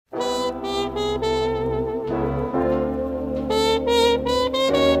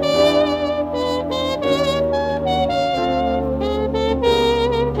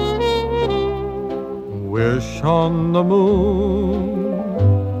on the moon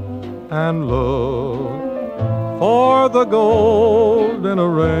and look for the gold in a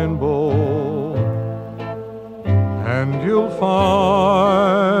rainbow, and you'll find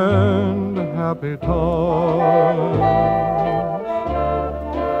happy times.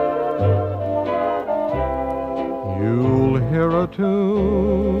 You'll hear a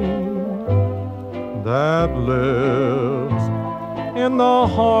tune that lives in the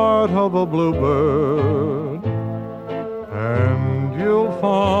heart of a bluebird, and you'll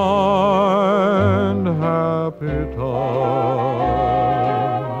find happy times.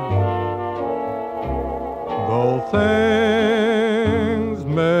 Though things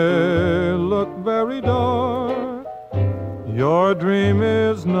may look very dark, your dream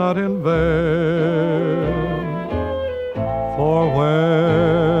is not in vain. For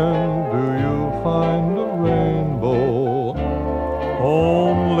when do you find a rainbow?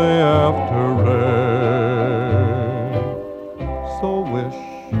 Only after rain. So wish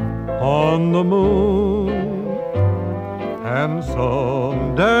on the moon, and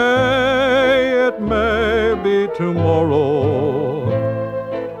someday, it may be tomorrow,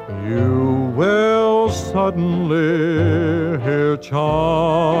 you will suddenly hear chimes,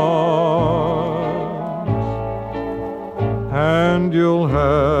 and you'll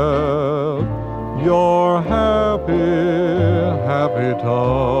have your happy, happy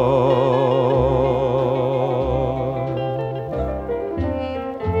times.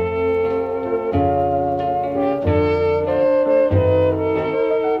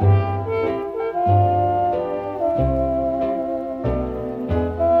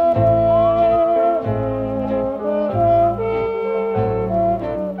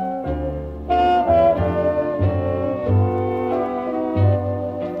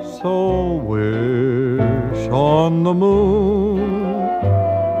 So wish on the moon,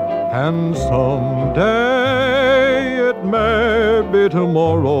 and someday, it may be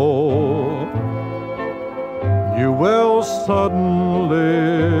tomorrow, you will suddenly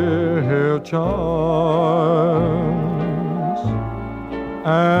hear chimes,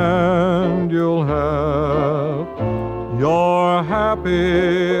 and you'll have your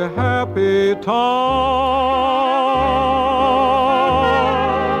happy, happy time.